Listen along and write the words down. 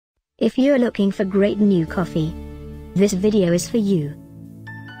If you're looking for great new coffee, this video is for you.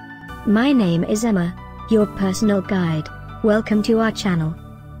 My name is Emma, your personal guide. Welcome to our channel.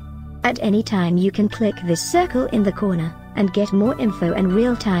 At any time you can click this circle in the corner, and get more info and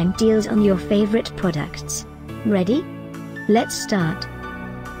real-time deals on your favorite products. Ready? Let's start.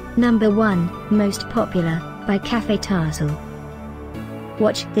 Number 1, Most Popular, by Tastle.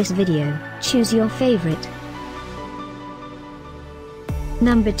 Watch this video, choose your favorite.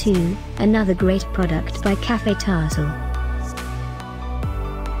 Number 2, another great product by Tastle.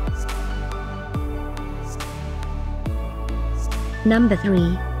 Number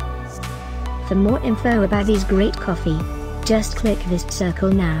 3. For more info about these great coffee, just click this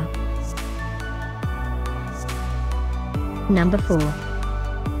circle now. Number 4.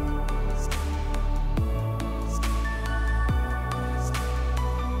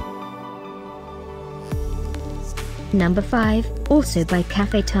 Number 5, also by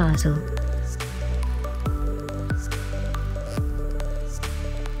Tastle.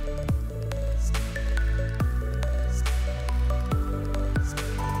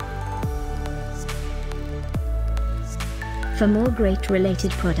 For more great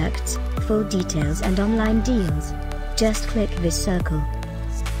related products, full details and online deals, just click this circle.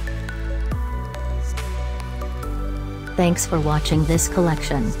 Thanks for watching this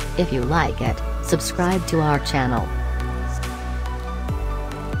collection. If you like it, subscribe to our channel.